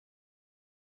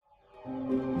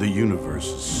The universe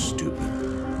is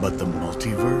stupid, but the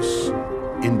multiverse,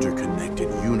 interconnected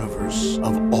universe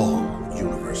of all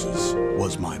universes,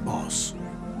 was my boss.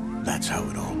 That's how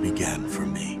it all began for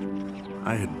me.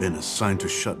 I had been assigned to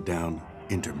shut down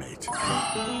InterMate.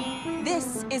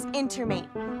 This is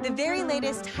InterMate, the very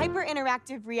latest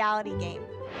hyper-interactive reality game.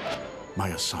 My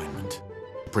assignment,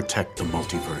 protect the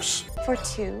multiverse. For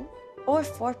 2 or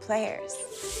 4 players.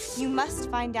 You must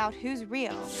find out who's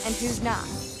real and who's not.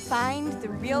 Find the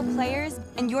real players,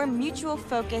 and your mutual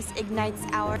focus ignites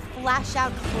our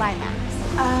Flashout climax.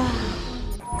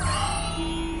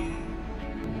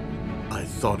 I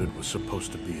thought it was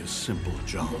supposed to be a simple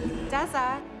job.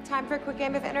 Deza, time for a quick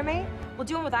game of InterMate? We'll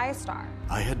do one with iStar.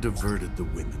 I had diverted the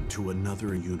women to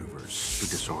another universe to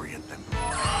disorient them.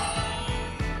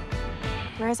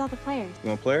 Where's all the players? You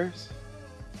want players?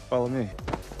 Follow me.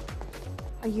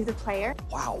 Are you the player?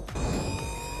 Wow.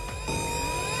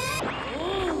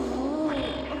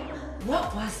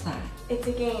 What was that? It's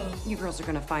a game. You girls are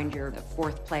gonna find your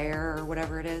 4th player or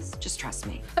whatever it is. Just trust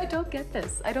me. I don't get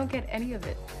this. I don't get any of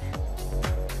it.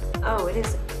 Oh, it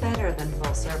is better than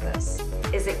full service.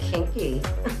 Is it kinky?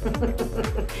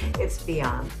 It's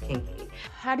beyond kinky.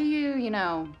 How do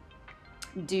you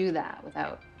do that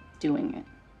without doing it?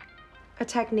 A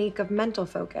technique of mental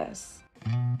focus.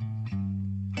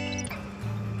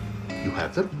 You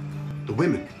have them? The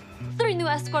women. 3 new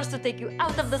escorts to take you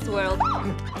out of this world.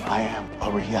 I am a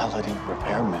reality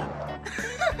repairman.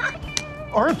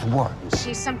 Earthworms.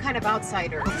 She's some kind of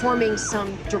outsider performing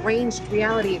some deranged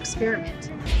reality experiment.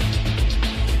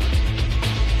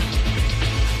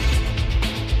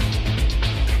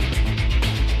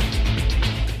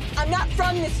 I'm not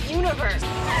from this universe.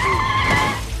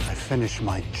 I finish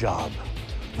my job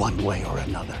one way or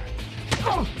another.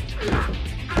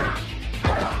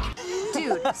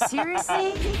 Dude,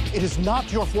 seriously? It is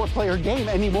not your 4-player game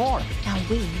anymore. Now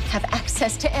we have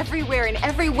access to everywhere and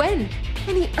every when.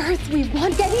 Any Earth we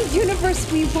want, any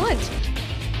universe we want.